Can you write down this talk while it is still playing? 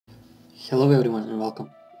Hello everyone and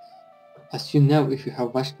welcome. As you know, if you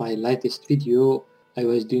have watched my latest video, I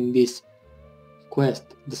was doing this quest,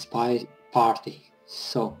 the spy party.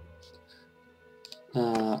 So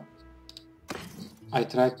I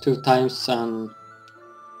tried 2 times, and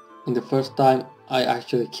in the first time I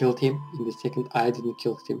actually killed him, in the second I didn't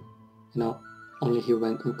kill him, only he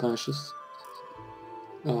went unconscious,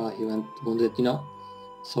 he went wounded,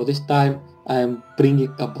 So this time I am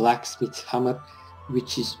bringing a blacksmith hammer,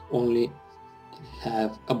 which is only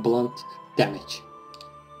have a blunt damage.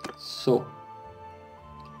 So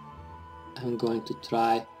I'm going to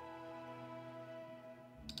try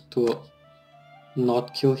to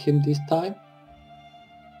not kill him this time.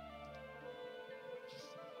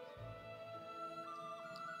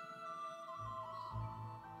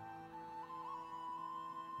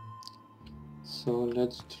 So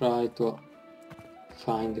let's try to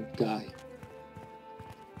find the guy.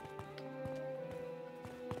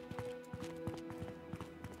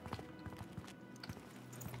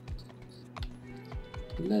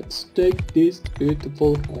 Let's take this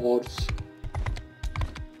beautiful horse.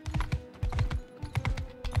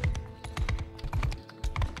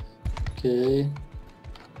 Okay,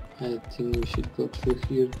 I think we should go through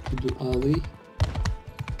here to the alley.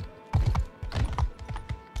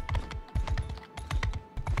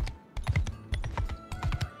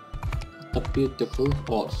 A beautiful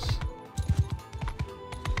horse.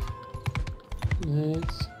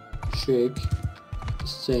 Let's check the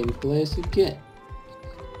same place again.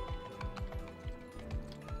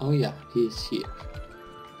 Oh yeah, he's here.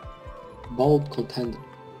 Bold contender.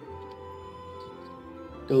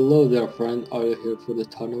 Hello there, friend. Are you here for the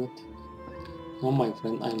tournament? No, my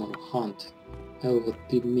friend, I'm on a hunt. Oh, what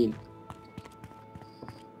do you mean?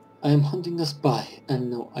 I am hunting a spy, and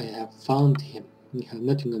now I have found him. You have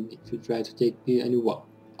nothing on me. If you try to take me anywhere,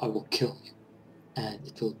 I will kill you. And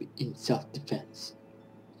it will be in self-defense.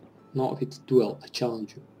 No, if it's duel, I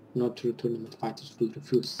challenge you. No true tournament fighters will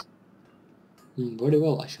refuse. Very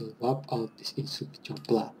well, I shall wipe out this insult with your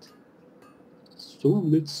blood. So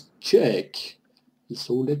let's check.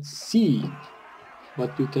 So let's see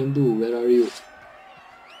what you can do. Where are you?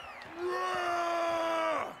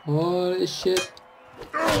 Holy shit.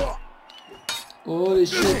 Holy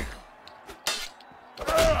shit.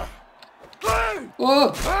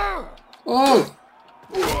 Oh! Oh!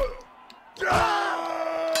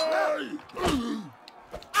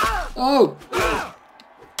 Oh!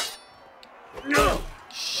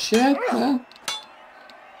 Shit, man.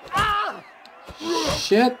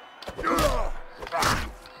 Shit.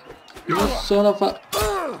 You son of a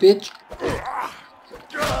bitch.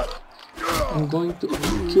 I'm going to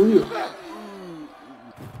kill you.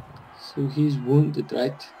 So he's wounded,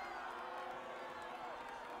 right?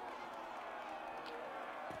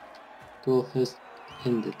 Duel has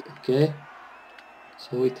ended, okay?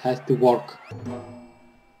 So it has to work.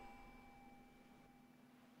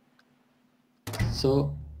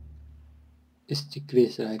 So it's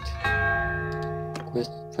decreased, right?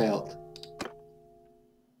 Quest failed.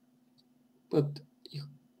 But you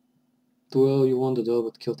won the duel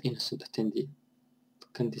but killed innocent attendee.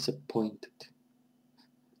 Fucking disappointed.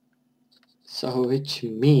 So which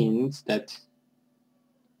means that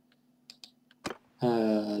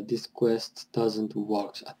this quest doesn't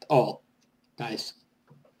work at all, guys.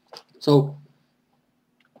 So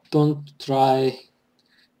don't try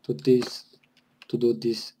to do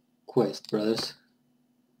this quest, brothers.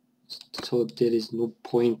 So there is no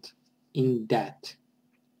point in that.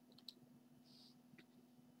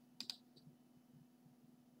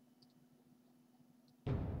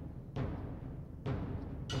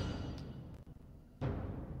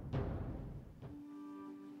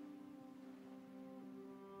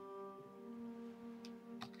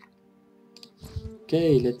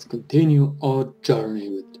 Okay, let's continue our journey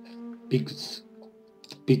with Biggus,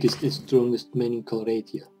 the biggest and strongest man in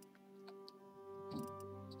Calradia.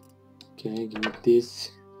 Okay, give me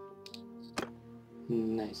this.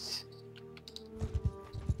 Nice.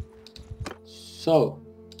 So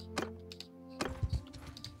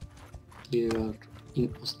we are in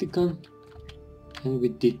Ostikan and we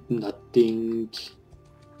did nothing.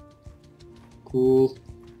 Cool.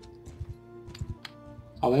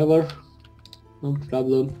 However, no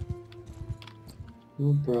problem.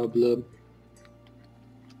 No problem.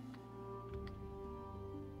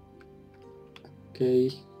 Okay.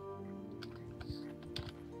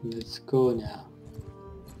 Let's go now.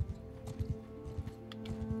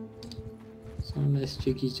 So let's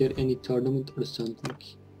check, is there any tournament or something?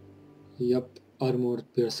 Yup,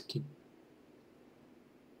 armored bear skin.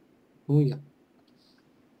 Oh yeah.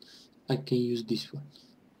 I can use this one.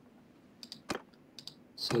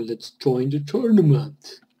 So let's join the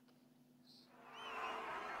tournament.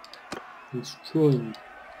 Let's join.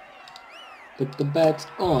 Put the bets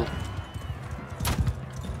on.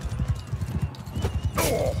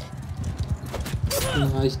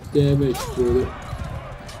 Nice damage, brother.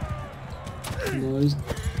 Nice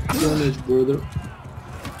damage, brother.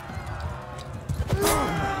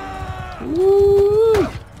 Woo!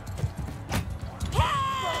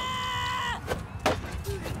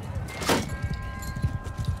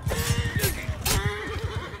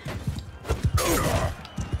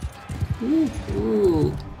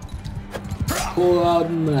 Ooh. Pull out,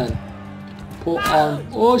 man. Pull on.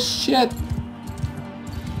 Oh shit!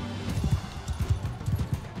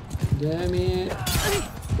 Damn it.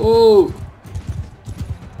 Oh!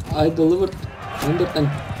 I delivered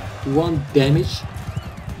 101 damage.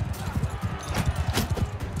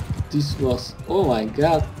 This was... oh my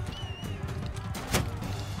god.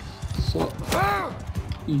 So...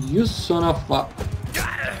 you son of a...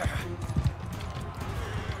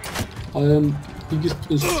 I am biggest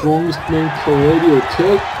and strongest man Calradia,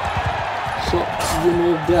 okay? So you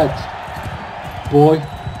know that, boy.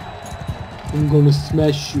 I'm gonna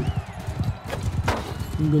smash you.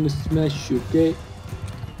 I'm gonna smash you, okay?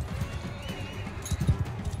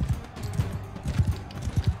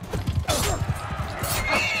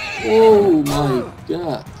 Oh my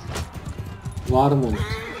god. Varmont.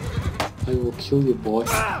 I will kill you, boy.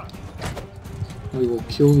 I will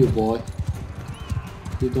kill you, boy.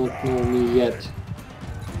 You don't know me yet.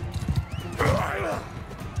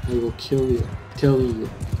 I will kill you, telling you.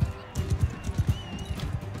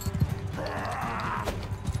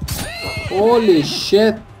 Holy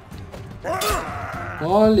shit!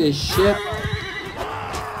 Holy shit!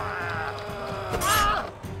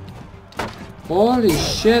 Holy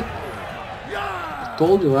shit! I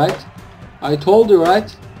told you, right? I told you,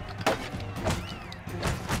 right?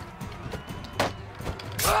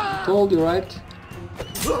 I told you, right?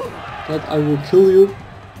 That I will kill you.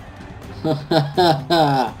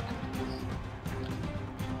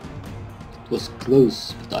 It was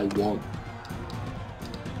close, but I won.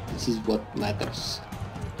 This is what matters.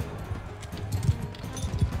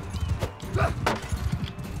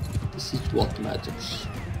 This is what matters.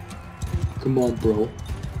 Come on, bro.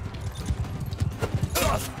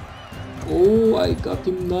 Oh, I got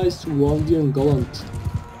him nice. Rwandian gallant.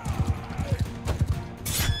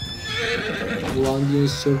 Rwandian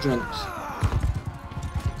sergeant.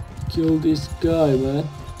 Kill this guy, man.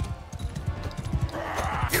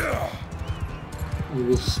 I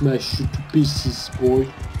will smash you to pieces, boy.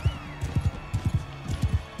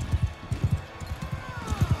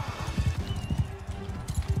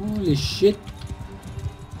 Holy shit.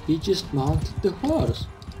 He just mounted the horse.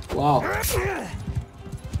 Wow.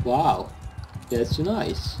 Wow. That's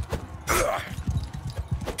nice.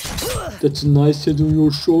 That's a nice head on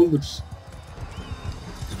your shoulders.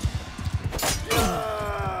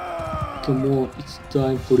 Come on, it's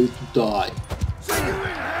time for it to die.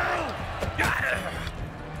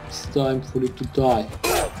 It's time for it to die.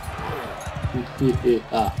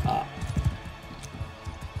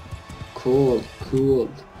 Cool, cool.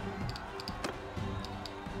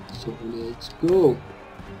 So let's go.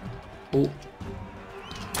 Oh.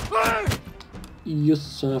 You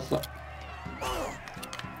son of a...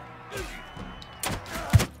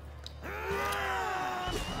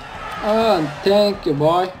 oh, thank you,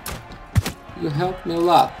 boy. You helped me a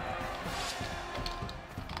lot.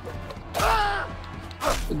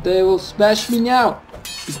 But they will smash me now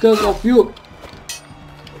because of you.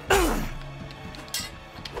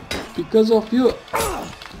 Because of you.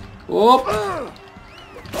 Oh,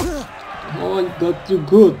 oh, I got you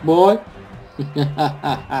good, boy.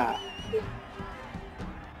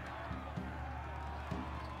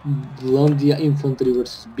 Blondia infantry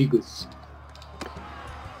versus Biggus.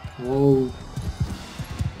 Oh,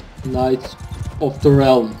 Knights of the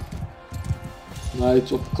Realm.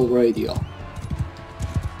 Knights of Calradia.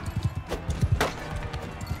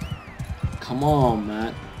 Come on,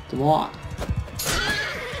 man. Come on.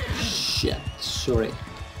 Shit, sorry.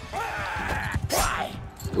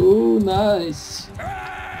 Oh, nice.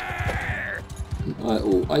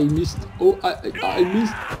 Oh, I missed. Oh, I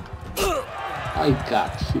missed. I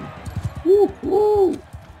got him. Woo, woo.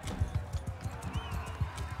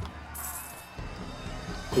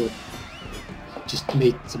 Good. Just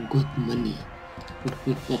made some good money.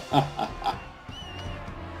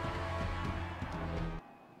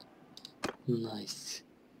 Nice.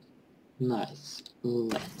 Nice.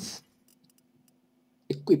 Let's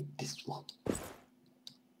equip this one.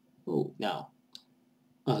 Oh, now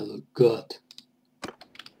I look good.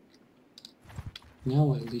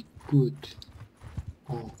 Now I look good.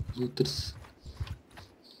 Oh, looters.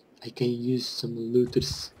 I can use some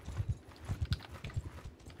looters.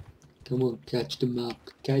 Come on, catch them up.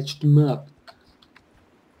 Catch them up.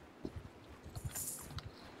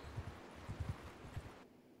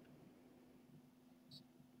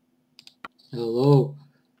 Hello,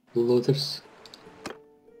 looters.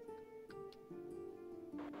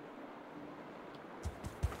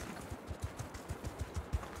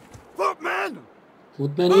 Footman!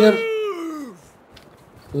 Footman here. Move!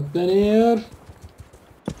 Footman here.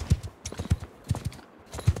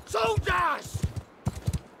 Soldiers!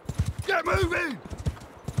 Get moving!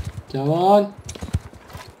 Come on.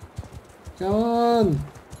 Come on.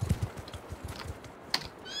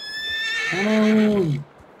 Come on.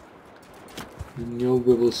 No,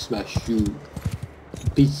 we will smash you to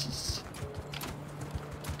pieces.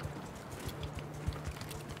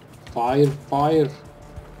 Fire, fire.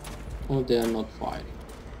 Oh, they are not firing.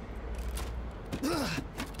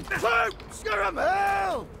 Scram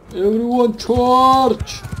hell! Everyone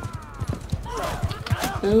charge!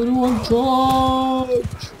 Everyone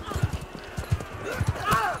charge!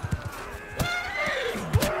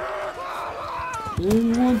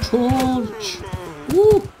 Everyone charge!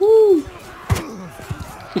 Woo woo!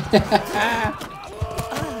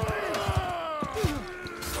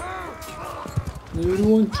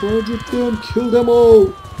 Everyone charge at them, kill them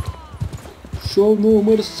all! Show no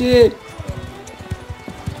mercy!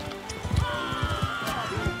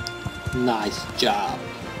 Nice job!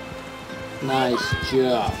 Nice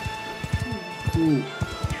job! Ooh.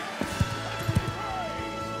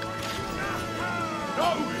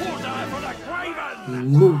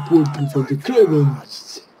 No water for the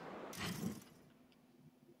cravens!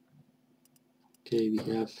 Okay, we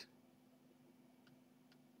have...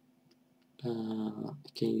 I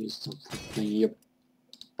can use some footman. Yep.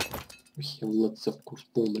 We have lots of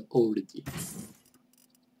crossbowmen already.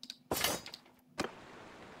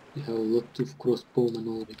 We have a lot of crossbowmen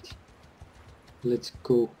already. Let's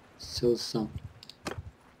go sell some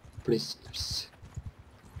prisoners.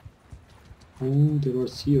 Oh, there are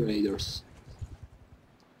sea raiders.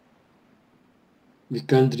 We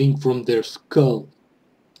can drink from their skull.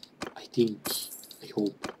 I think. I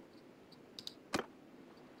hope.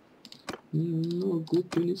 No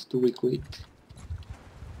good units to recruit.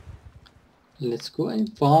 Let's go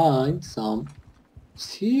and find some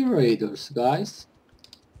sea raiders, guys.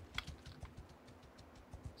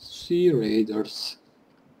 Sea raiders.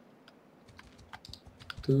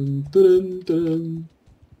 Dun, dun, dun.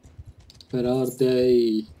 Where are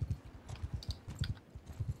they?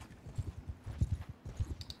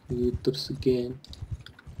 Looters again.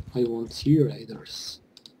 I want sea raiders.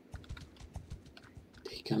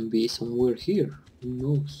 They can be somewhere here. Who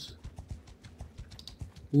knows?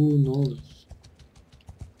 Who knows?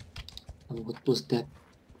 Oh, what was that?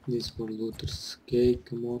 These were looters. Okay,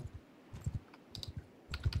 come on.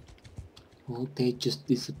 Oh, they just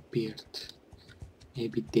disappeared.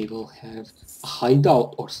 Maybe they will have a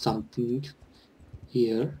hideout or something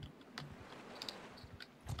here.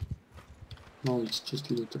 No, it's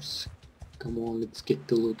just looters. Come on, let's get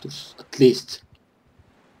the looters. At least.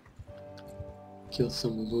 Kill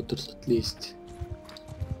some looters at least.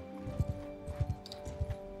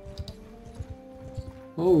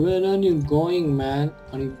 Oh, where are you going, man?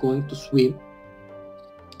 Are you going to swim?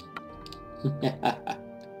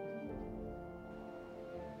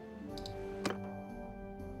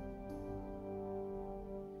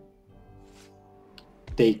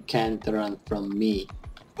 They can't run from me.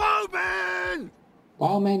 Bowman!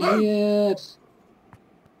 Bowman here!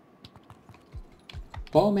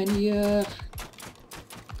 Bowman here!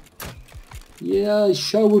 Yeah,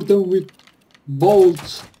 shower them with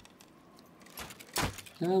bolts.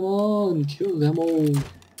 Come on, kill them all.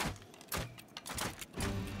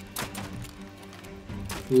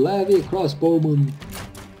 Levy crossbowman.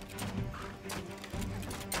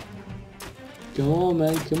 Come on,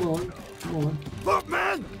 man, come on, come on.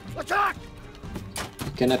 Footman! Attack!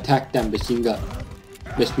 You can attack them, Beshinga.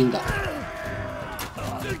 Besminda.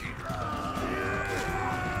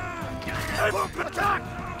 Footman, attack!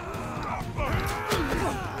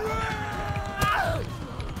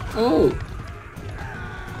 Oh!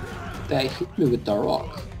 They hit me with the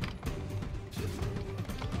rock.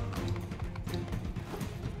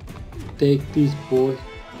 Take this, boy.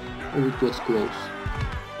 Oh, it was close.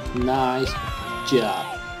 Nice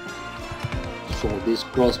job. So these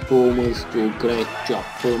crossbowmen do a great job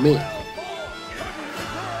for me.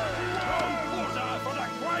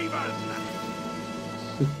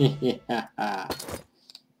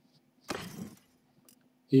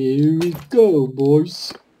 Here we go,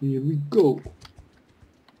 boys. Here we go.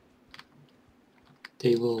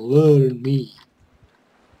 They will learn me.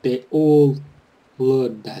 They all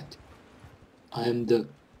learn that I am the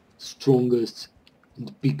strongest and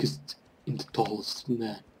the biggest and the tallest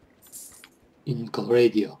man in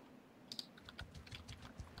Calradia.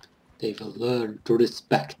 They will learn to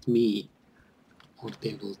respect me, or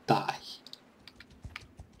they will die.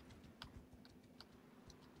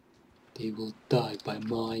 They will die by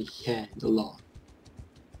my hand alone.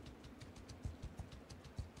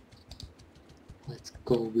 Let's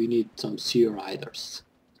go, we need some sea riders.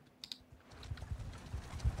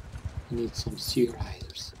 We need some sea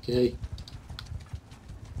riders, okay?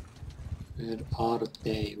 Where are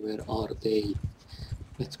they? Where are they?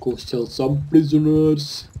 Let's go sell some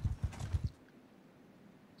prisoners.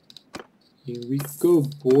 Here we go,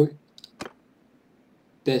 boy.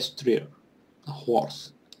 Destroyer. A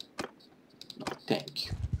horse. No, thank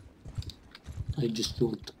you. I just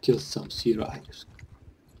want to kill some sea riders.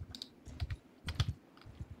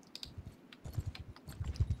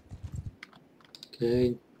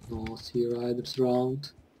 Okay, no sea riders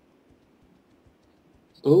around.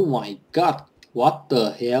 Oh my god, what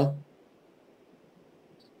the hell?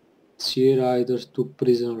 Sea riders took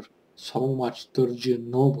prisoner so much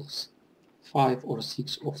Sturgeon nobles. 5 or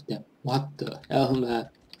 6 of them. What the hell, man?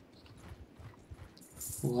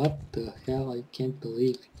 What the hell? I can't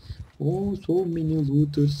believe it. Oh, so many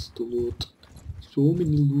looters to loot. So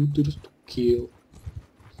many looters to kill.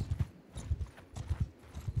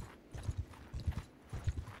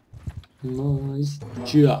 Nice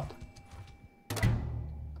job.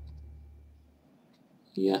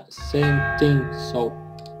 Yeah, same thing, so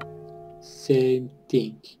same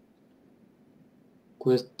thing.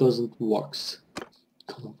 Quest doesn't work.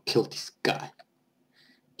 Come on, kill this guy.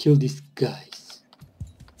 Kill these guys.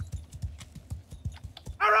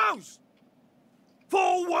 Arrows!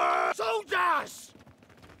 Forward! Soldiers!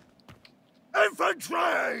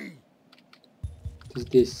 Infantry! What is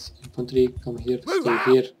this? Infantry, come here, Move stay out!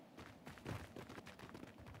 here.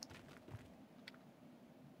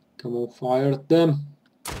 Come on, fire them.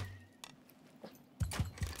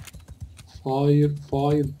 Fire,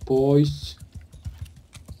 fire, boys.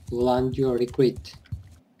 Land your recruit.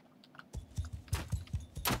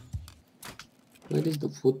 Where is the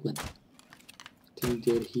footman? I think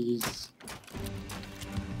there he is.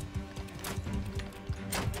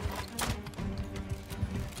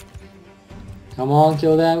 Come on,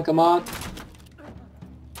 kill them, come on.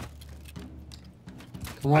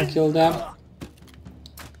 Come on, kill them.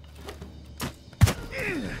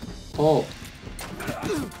 Oh.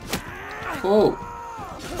 Oh.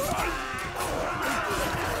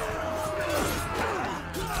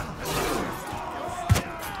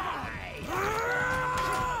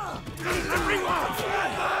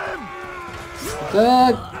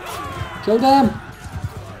 Attack! Kill them!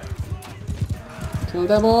 Kill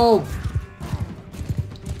them all!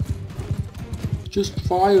 Just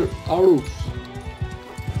fire arrows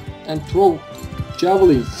and throw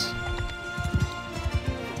javelins.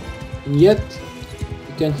 And yet,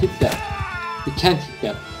 you can hit them. You can't hit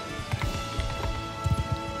them.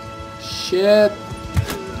 Shit!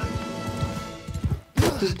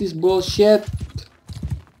 What is this bullshit?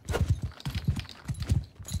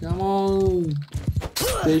 Come on!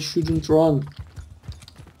 They shouldn't run.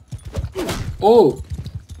 Oh!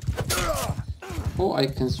 Oh, I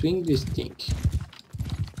can swing this thing.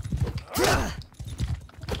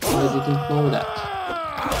 I didn't know that.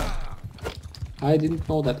 I didn't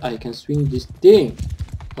know that I can swing this thing.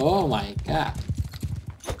 Oh my god.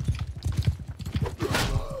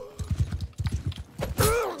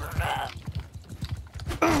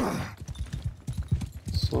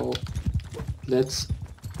 So let's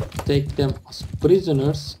take them as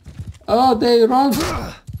prisoners. Oh, they run!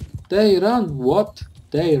 They run! What?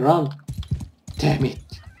 They run! Damn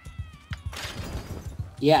it!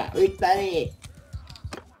 Yeah, victory!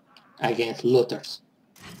 Against looters.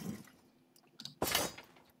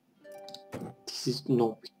 This is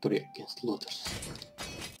no victory against looters.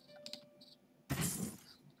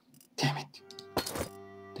 Damn it!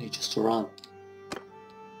 They just run.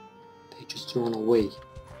 They just run away.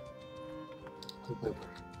 However,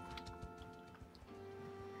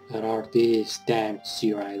 where are these damn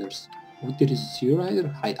sea riders? Oh, there is a sea rider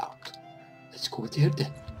hideout. Let's go there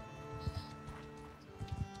then.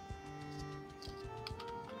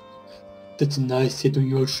 That's a nice head on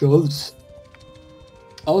your shoulders.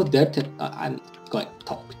 Oh, I'm not going to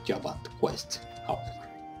talk to you about the quest, however.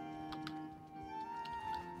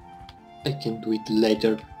 I can do it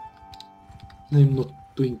later. I'm not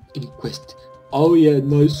doing any quest. Oh yeah,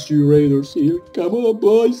 nice sea raiders here. Come on,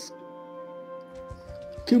 boys.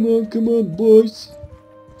 Come on, boys.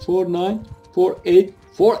 4-9, 4-8.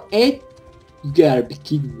 For 8? You gotta be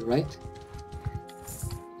kidding me, right?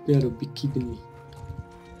 You gotta be kidding me.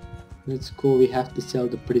 Let's go, we have to sell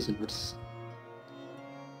the prisoners.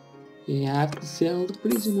 We have to sell the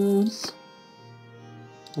prisoners.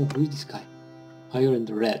 Oh, who is this guy? Higher in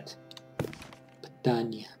the red.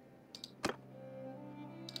 Batania.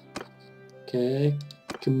 Okay,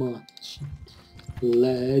 come on.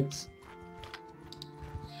 Let's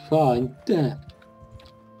find them.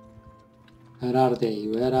 Where are they?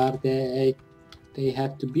 Where are they? They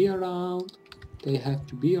have to be around. They have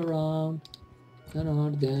to be around. Where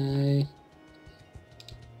are they?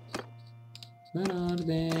 Where are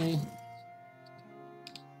they?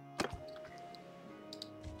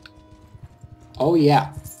 Oh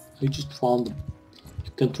yeah, I just found them.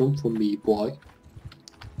 You can't run from me, boy.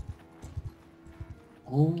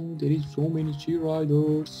 Oh, there is so many sea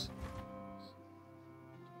riders.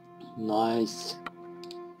 Nice.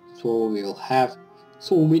 So we'll have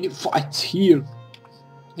so many fights here.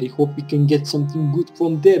 I hope we can get something good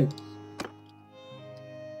from them.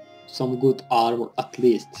 Some good armor at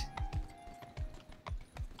least.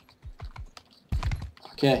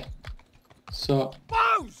 Okay. So...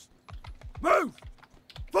 Bows! Move!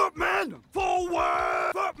 Footmen!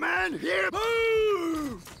 Forward! Footmen here!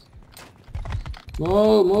 Move!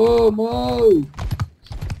 Move!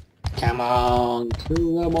 Come on,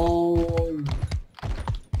 kill them all.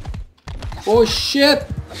 Oh shit!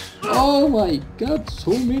 Oh my god,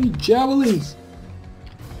 so many javelins!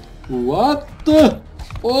 What the?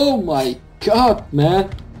 Oh my god, man!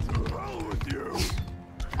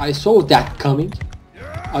 I saw that coming.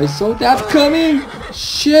 I saw that coming!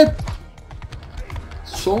 Shit!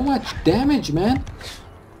 So much damage, man!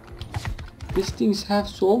 These things have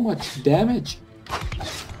so much damage.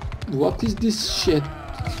 What is this shit?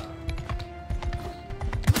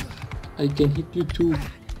 I can hit you too.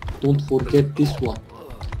 Don't forget this one.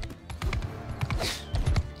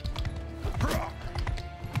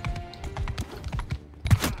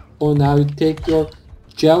 Oh, now you take your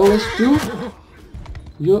javelins too?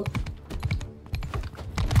 You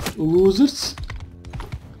losers.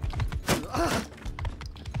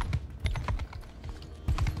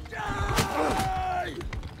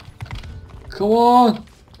 Come on.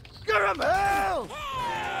 Give him hell!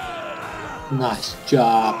 Nice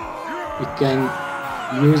job. We can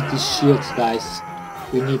use the shields, guys.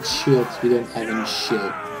 We need shields. We don't have any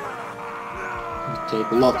shield. We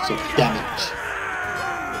take lots of damage.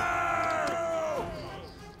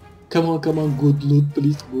 Come on, good loot,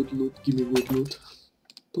 please, good loot, give me good loot.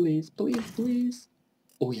 Please.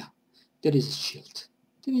 Oh yeah, there is a shield.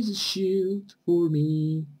 There is a shield for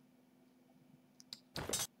me.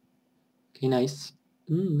 Okay, nice.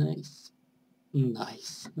 Nice.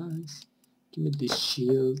 Give me this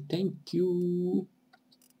shield, thank you.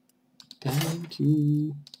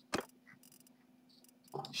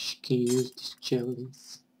 Oh, she can use these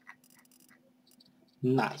javelins.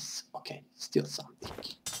 Nice, okay, still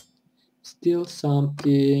something.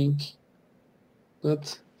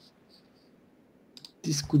 But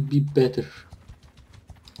this could be better.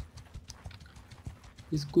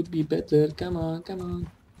 Come on.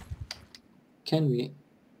 Can we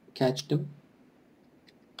catch them?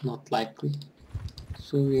 Not likely.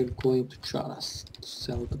 So we are going to try to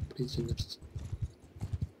sell the prisoners.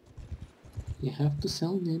 You have to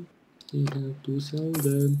sell them.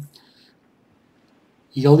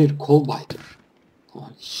 Yalir Coalbiter.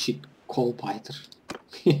 Holy shit, Coalbiter.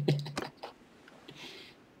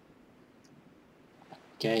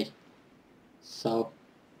 Okay. So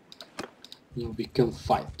now we can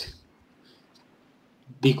fight.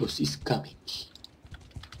 Biggus is coming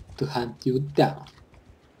to hunt you down.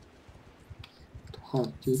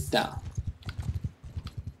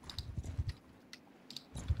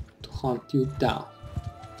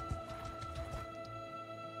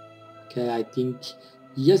 Okay, I think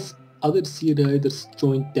yes, other sea riders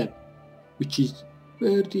joined them, which is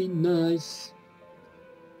very nice.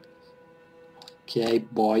 Okay,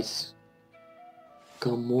 boys.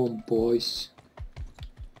 Come on, boys.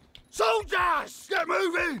 Soldiers! Get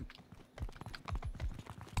moving!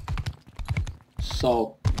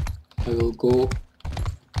 So, I will go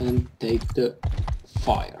and take the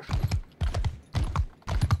fire.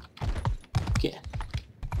 Okay.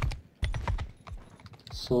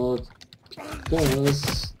 So,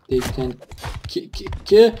 because they can...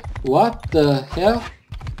 What the hell?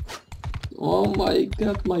 Oh my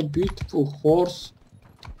god, my beautiful horse.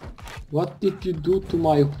 What did you do to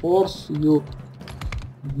my horse, you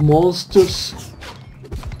monsters?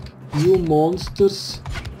 You monsters.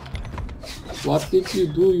 What did you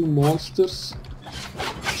do, you monsters?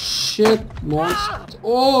 Shit, monster.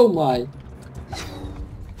 Oh my.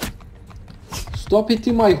 Stop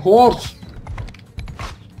hitting my horse!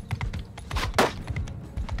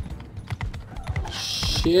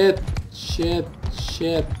 Shit, shit,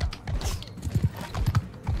 shit.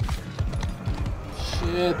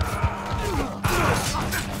 Shit.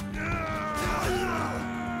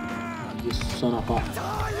 You son of a...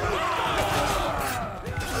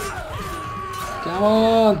 Come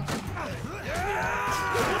on!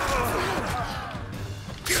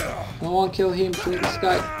 No one kill him, kill this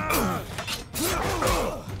guy.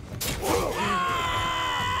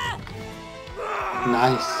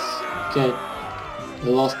 Nice. Okay.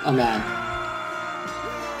 We lost a man.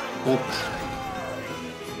 But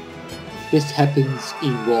this happens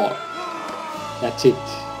in war. That's it.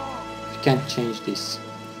 We can't change this.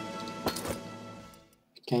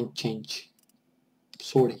 We can't change.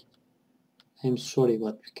 Sorry. I'm sorry,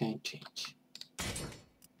 but we can't change.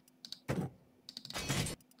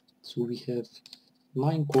 So we have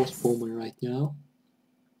 9 crossbowmen right now.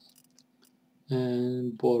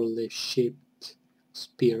 And barley shaped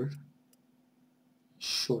spear.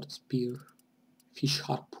 Short spear. Fish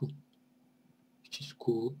harpoon. Which is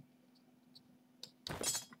cool.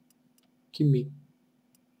 Give me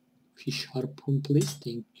fish harpoon, please.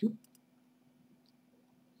 Thank you.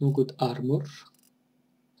 No good armor.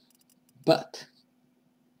 But.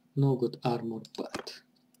 No good armor, but.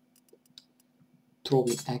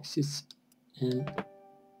 Throwing axes. And.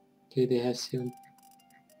 Okay, they have 70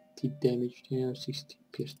 damage. They have 60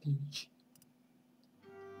 pierce damage.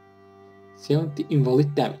 70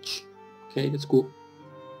 invalid damage. Okay, that's cool.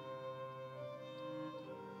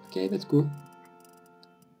 Okay, that's cool.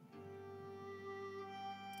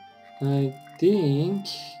 I think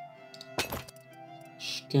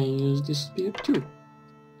she can use this spear too.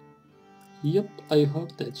 Yep, I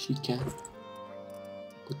hope that she can.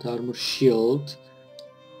 Good armor, shield.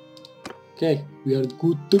 Okay, we are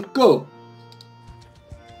good to go.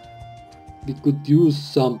 We could use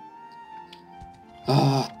some...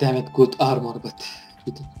 Ah, damn it, good armor, but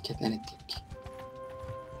we didn't get anything.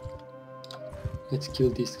 Let's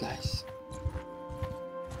kill these guys.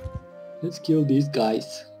 Let's kill these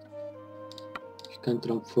guys. You can't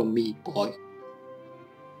run from me, boy.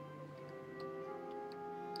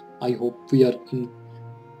 I hope we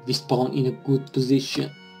spawn in a good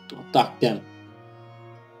position to attack them.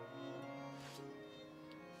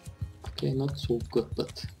 Okay, not so good,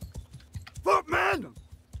 but... Footman!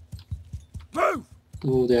 Move!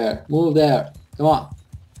 Move there, move there. Come on.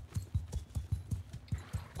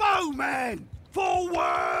 Bowman!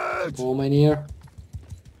 Forward! Bowman here.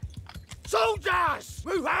 Soldiers!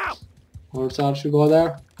 Move out! Horse archer, go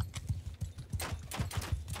there.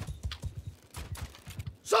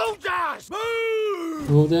 Soldiers! Move!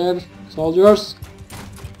 Move there, soldiers.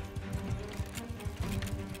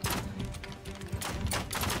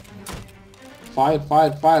 Fire,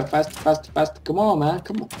 fire, fire, fast, fast, fast. Come on, man,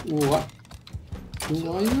 come on. What?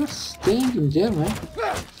 Why are you staying in there, man?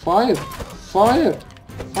 Fire, fire,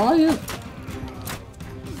 fire.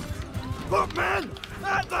 Footman!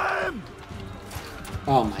 At them!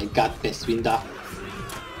 Oh my god, Beswinda.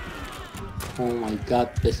 Oh my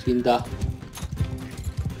god, Beswinda.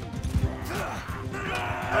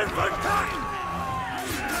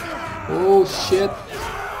 Oh shit.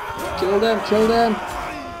 Kill them, kill them.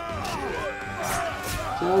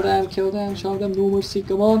 Kill them, kill them, show them no mercy,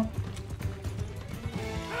 come on.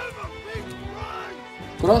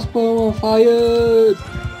 Crossbow, fire!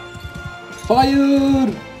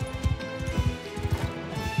 Fire!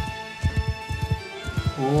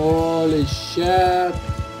 Holy shit!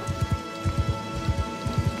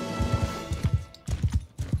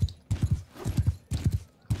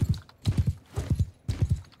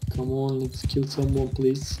 Come on, let's kill someone,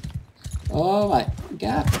 please. Oh my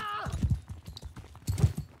god!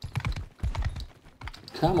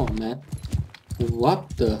 Come on, man.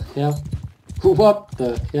 What the hell? What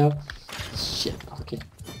the hell? Shit, okay.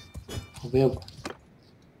 Well,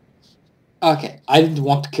 okay, I didn't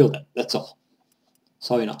want to kill them, that's all.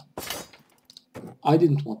 So you know. I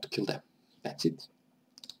didn't want to kill them. That's it.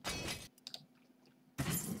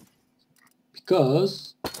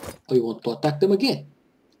 Because I want to attack them again.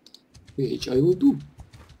 Which I will do.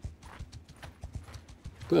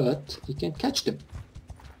 But I can't catch them.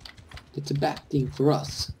 That's a bad thing for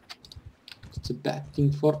us. It's a bad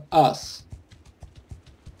thing for us.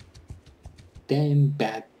 Damn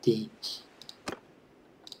bad thing.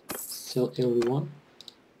 Sell everyone.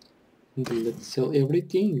 And let's sell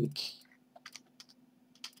everything.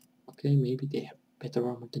 Okay, maybe they have better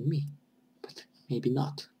armor than me. But maybe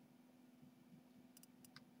not.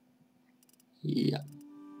 Yeah.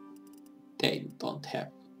 They don't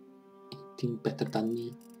have anything better than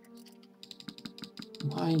me.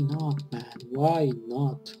 Why not, man? Why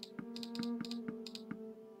not?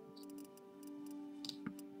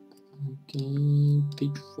 Okay,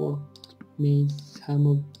 pitchfork, mace,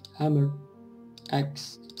 hammer,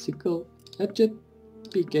 axe, sickle, hatchet,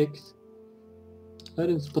 pickaxe,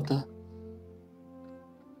 iron sputter.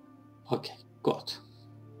 Okay, good.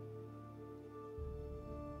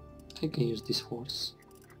 I can use this horse.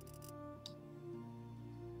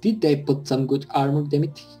 Did they put some good armor, damn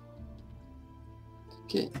it?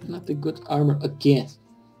 Okay, not a good armor again.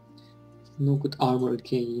 No good armor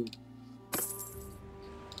again.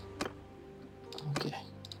 Okay.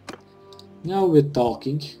 Now we're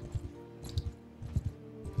talking.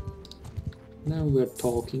 Now we're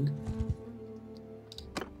talking.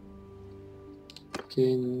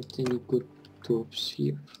 Okay, not any good troops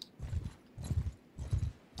here.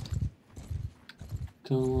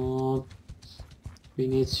 Come on. We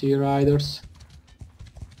need sea riders.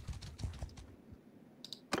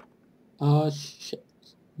 Oh shit.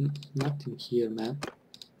 Nothing here, man.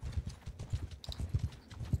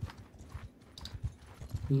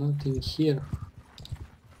 Nothing here.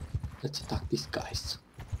 Let's attack these guys.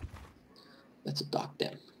 Let's attack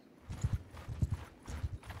them.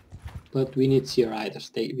 But we need sea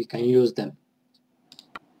riders. We can use them.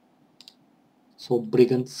 So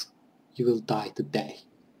brigands, you will die today.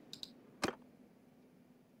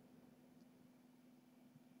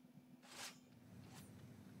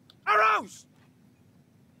 Arrows!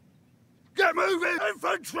 Get moving,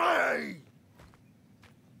 infantry!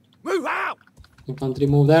 Move out! Infantry,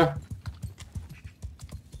 move there.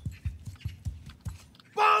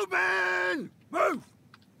 Bowmen! Move!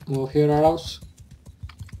 Move here, arrows.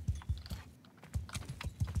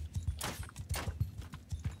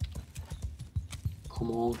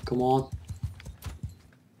 Come on, come on.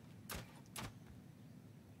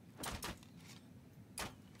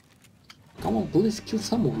 Come on, please kill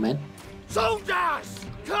someone, man. Soldiers!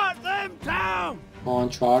 Cut them down! On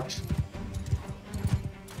charge.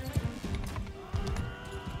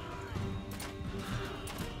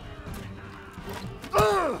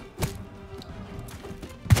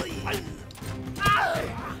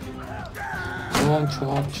 On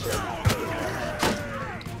charge.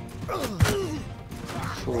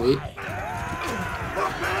 Sorry.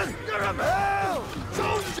 Bookman, get him hell!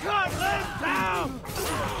 Soldiers, cut them down!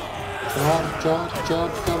 Charge, charge,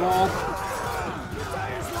 charge, come on.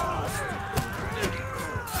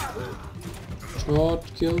 Charge,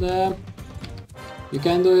 kill them. You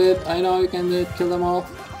can do it. I know you can do it. Kill them all.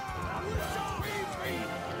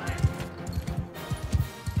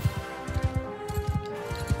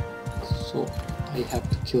 So I have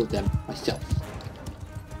to kill them myself.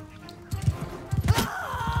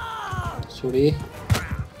 Sorry.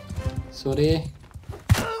 Sorry.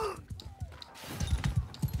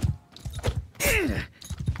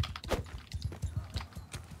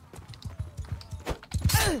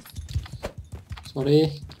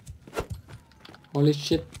 Sorry. Holy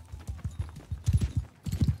shit.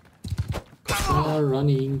 They are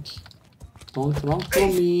running. Don't run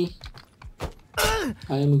from me.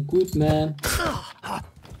 I am a good man.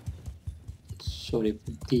 Sorry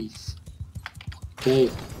for this. Okay,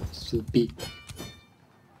 this will be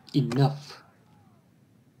enough.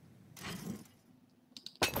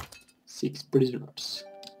 6 prisoners.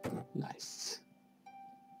 Nice.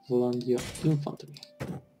 Volunteer infantry.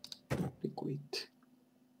 Recruit.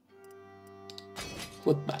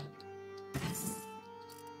 Footman.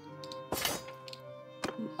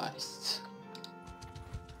 Nice.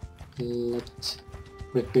 Let's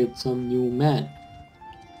recruit some new men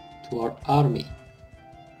to our army.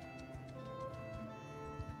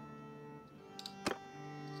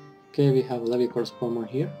 Okay, we have levy corps bomber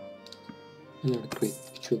here and a recruit,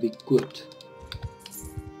 which will be good.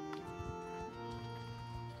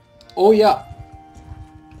 Oh yeah,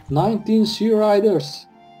 19 sea riders.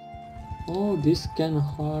 Oh, this can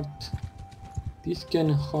hurt. This can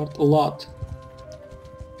hurt a lot.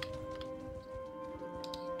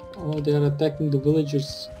 Oh, they are attacking the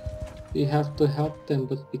villagers. We have to help them,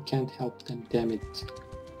 but we can't help them, damn it.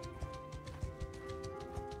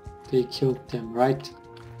 They killed them, right?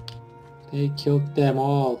 They killed them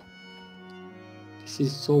all. This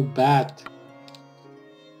is so bad.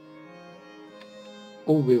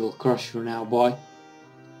 Oh, we will crush you now, boy.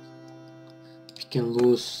 We can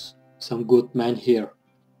lose some good men here.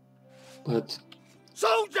 But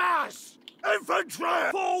soldiers!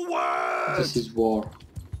 Infantry! Forward! This is war.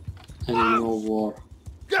 And you know war.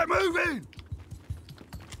 Get moving!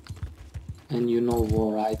 And you know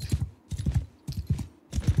war, right?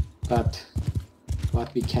 But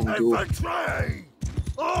what we can do... Infantry!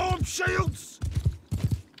 Arm shields!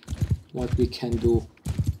 what we can do.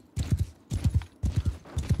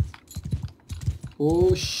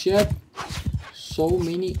 Oh shit, so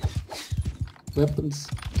many weapons.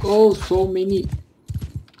 Oh, so many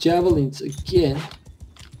javelins again.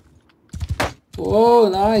 Oh,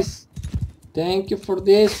 nice. Thank you for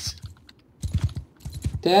this.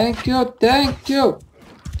 Thank you, thank you,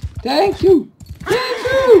 thank you, thank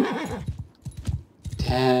you.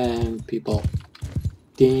 Damn people,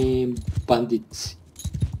 damn bandits.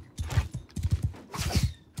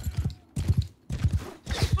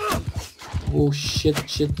 Oh shit,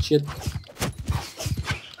 shit, shit.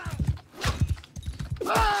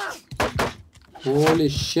 Holy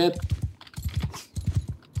shit.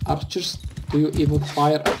 Archers, do you even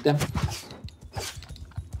fire at them?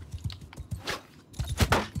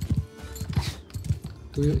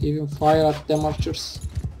 Do you even fire at them, archers?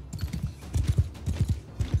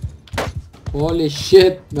 Holy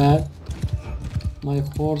shit, man. My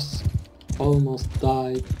horse almost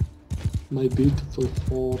died. My beautiful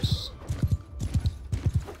horse.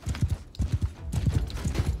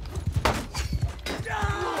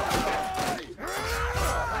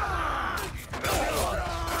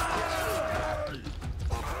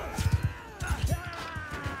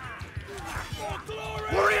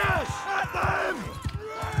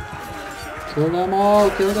 Kill them all,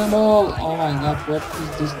 kill them all! Oh my god, what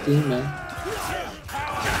is this thing, man?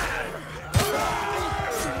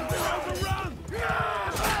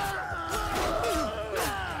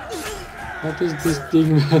 What is this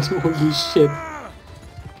thing, man? Holy shit.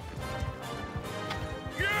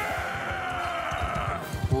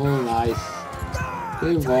 Oh, nice.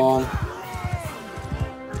 We won.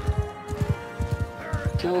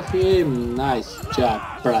 Kill him. Nice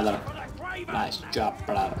job, brother. Nice job,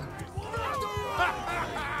 brother.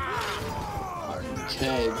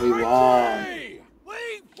 Okay, we won.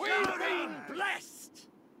 We've been blessed.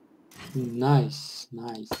 Nice,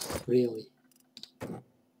 nice. Really.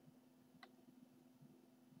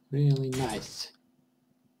 Really nice.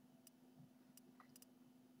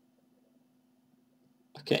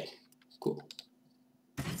 Okay, cool.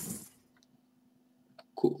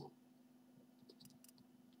 Cool.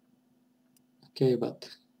 Okay, but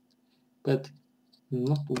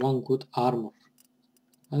not one good armor.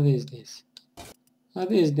 What is this? What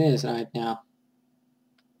is this right now?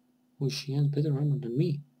 Oh, she has better armor than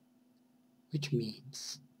me. Which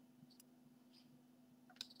means...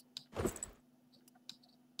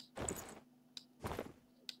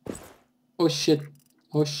 Oh shit.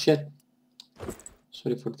 Oh shit.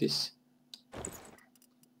 Sorry for this.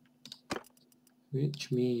 Which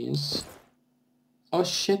means... Oh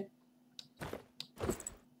shit.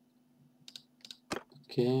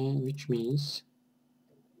 Okay, which means...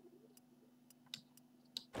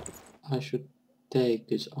 I should take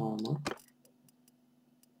this armor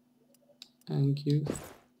and give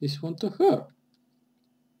this one to her,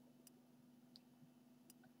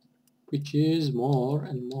 which is more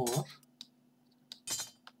and more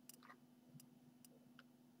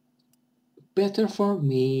better for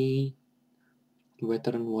me.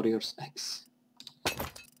 Veteran Warriors X.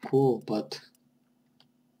 Cool, but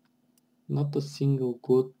not a single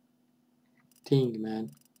good thing,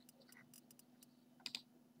 man.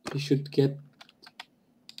 We should get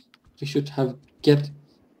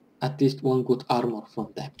at least one good armor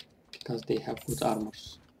from them, because they have good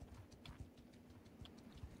armors.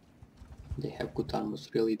 They have good armors,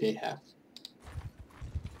 really they have.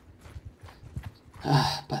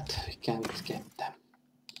 But we can't get them.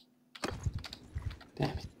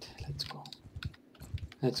 Damn it, let's go.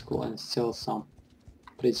 Let's go and sell some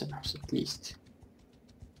prisoners at least.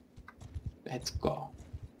 Let's go.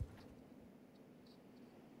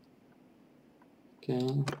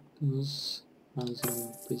 Okay, those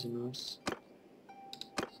 1,000 prisoners.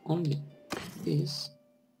 Only this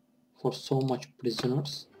for so much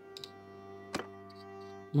prisoners.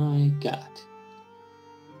 My god.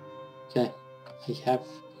 Okay, I have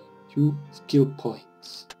 2 skill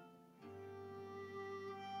points,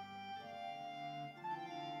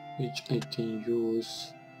 which I can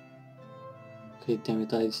use. Okay, damn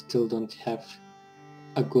it, I still don't have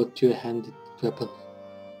a good two-handed weapon.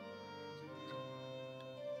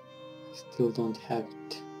 Still don't have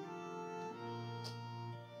it.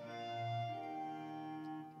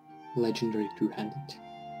 Legendary two-handed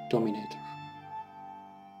Dominator.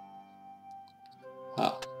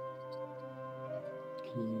 Ah.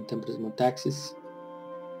 10% more taxes.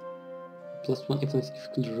 +1 influence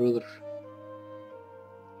difficult ruler.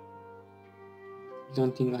 I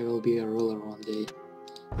don't think I will be a ruler one day.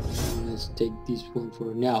 Let's take this one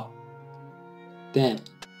for now. Then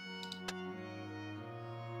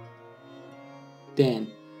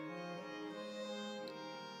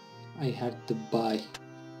I have to buy.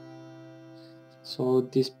 So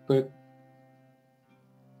this perk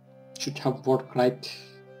should have worked, right?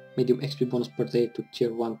 Medium XP bonus per day to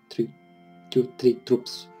tier 1, 3, 2, 3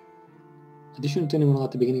 troops. Additional to anyone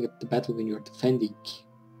at the beginning of the battle when you are defending.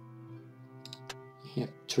 We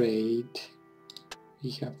have trade. We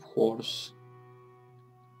have horse.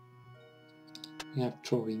 We have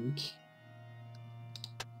throwing.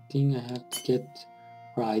 I think I have to get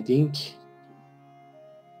riding.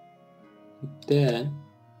 Then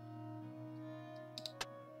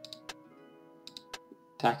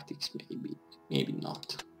tactics, maybe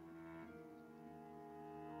not.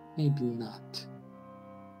 Maybe not.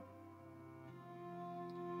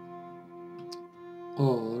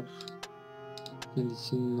 Or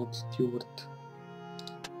medicine, not steward,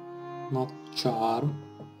 not charm.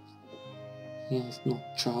 Yes, not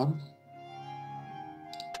charm.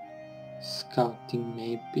 Scouting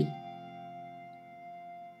maybe.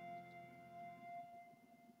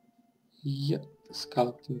 Yep,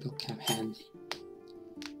 scouting will come handy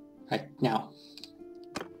right now.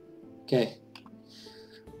 Okay,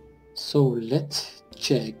 so let's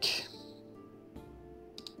check.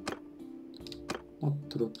 Not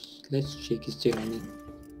troops. Let's check, is there any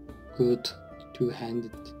good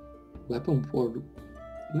two-handed weapon for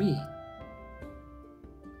me?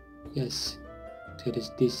 Yes, there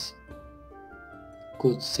is this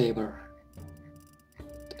good saber.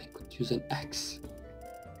 I could use an axe.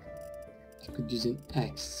 I could use an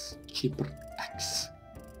axe, cheaper axe.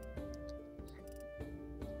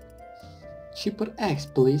 Cheaper axe,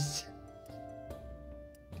 please.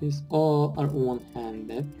 These all are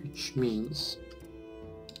one-handed, which means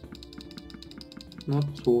not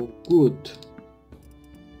so good.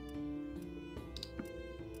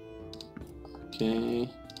 Okay,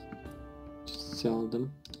 just sell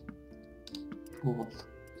them all.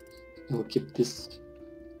 I'll keep this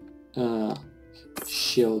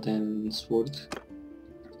shield and sword.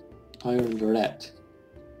 Iron red,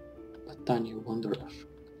 Batania Wanderer.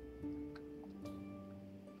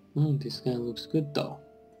 This guy looks good though.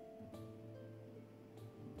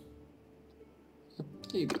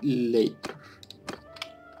 Maybe later.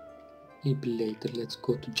 Let's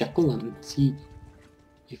go to Jackal and see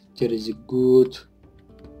if there is a good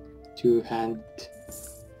two-hand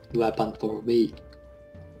weapon for me.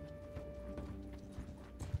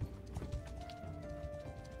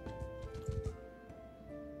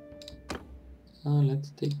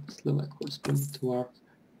 Let's take Slovak horseman to our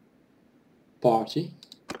party.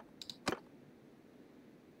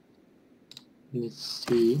 Let's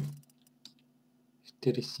see if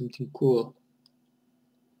there is something cool.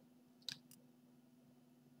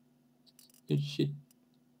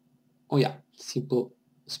 Oh yeah, simple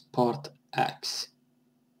Spart axe,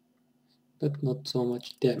 but not so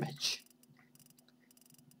much damage.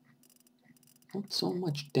 Not so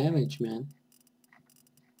much damage, man.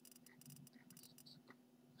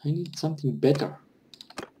 I need something better.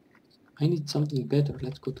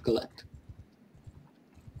 Let's go to Galat.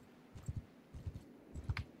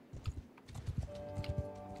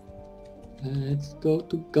 Let's go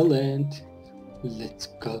to Galant.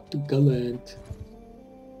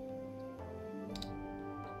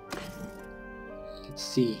 Let's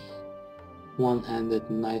see. One-handed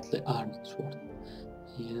knightly armed sword.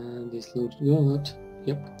 Yeah, this looks good.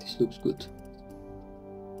 Yep, this looks good.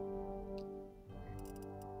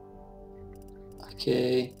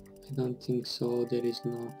 Okay, I don't think so. There is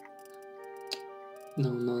no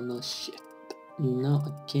shit. No,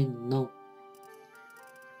 again, no.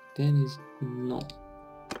 There is no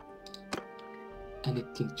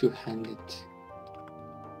anything two-handed.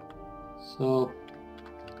 So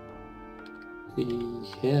we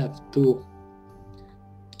have to.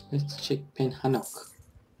 Let's check Penhanok.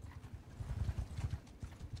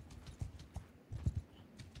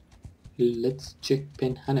 Let's check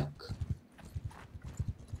Penhanok.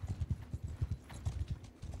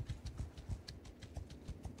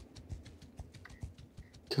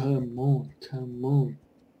 Come on.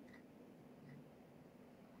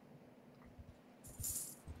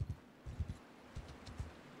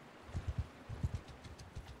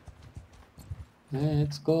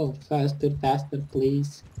 Let's go. Faster,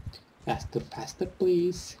 please. Faster,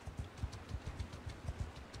 please.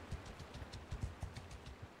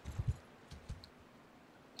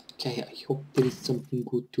 Okay, I hope there is something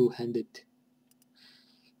good two-handed.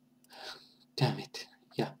 Damn it.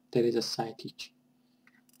 Yeah, there is a sightage.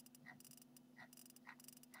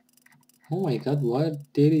 Oh my god, why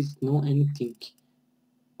there is no anything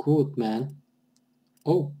good, man?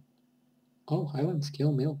 Oh, I want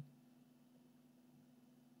scale mill.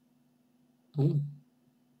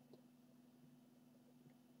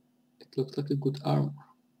 It looks like a good armor.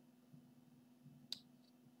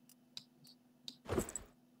 Oh,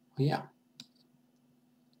 yeah.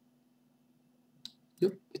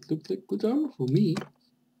 Yep, it looks like good armor for me.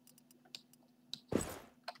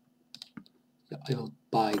 Yeah, I will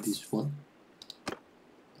buy this one.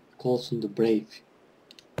 Coulson the Brave.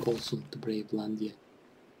 Coulson the Brave Landia.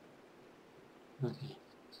 Okay.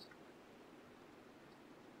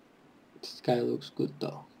 This guy looks good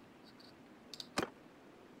though.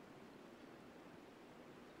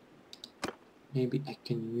 Maybe I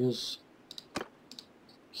can use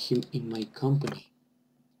him in my company.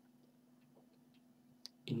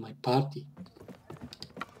 In my party.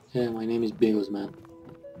 Yeah, my name is Biggus, man.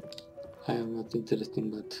 I am not interesting,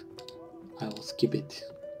 but I will skip it.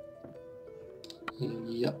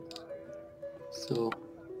 Yep. So,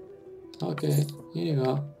 okay, here you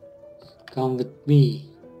go. Come with me.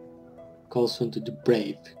 Coulson to the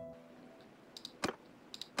Brave.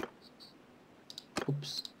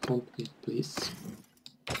 Oops, don't hit, please.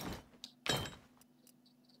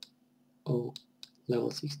 Oh,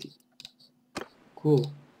 level 60.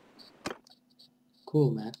 Cool.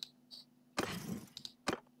 Cool, man.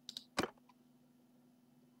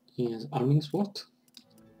 He has arming sword.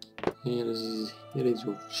 Here is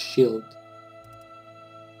your shield.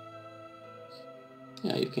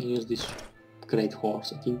 Yeah, you can use this great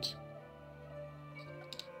horse, I think.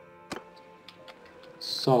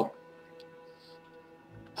 So,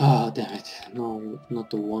 damn it, no, not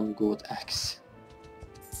the one good axe.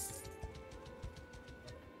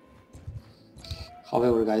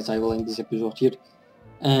 However, guys, I will end this episode here,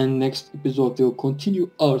 and next episode we'll continue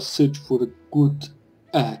our search for a good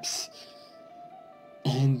axe,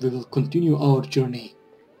 and we will continue our journey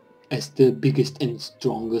as the biggest and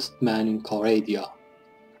strongest man in Calradia,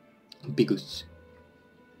 Biggus.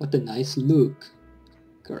 What a nice look.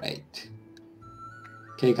 Great.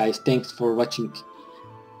 Okay guys, thanks for watching,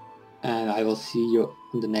 and I will see you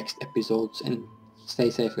on the next episodes, and stay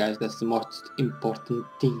safe guys, that's the most important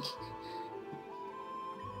thing.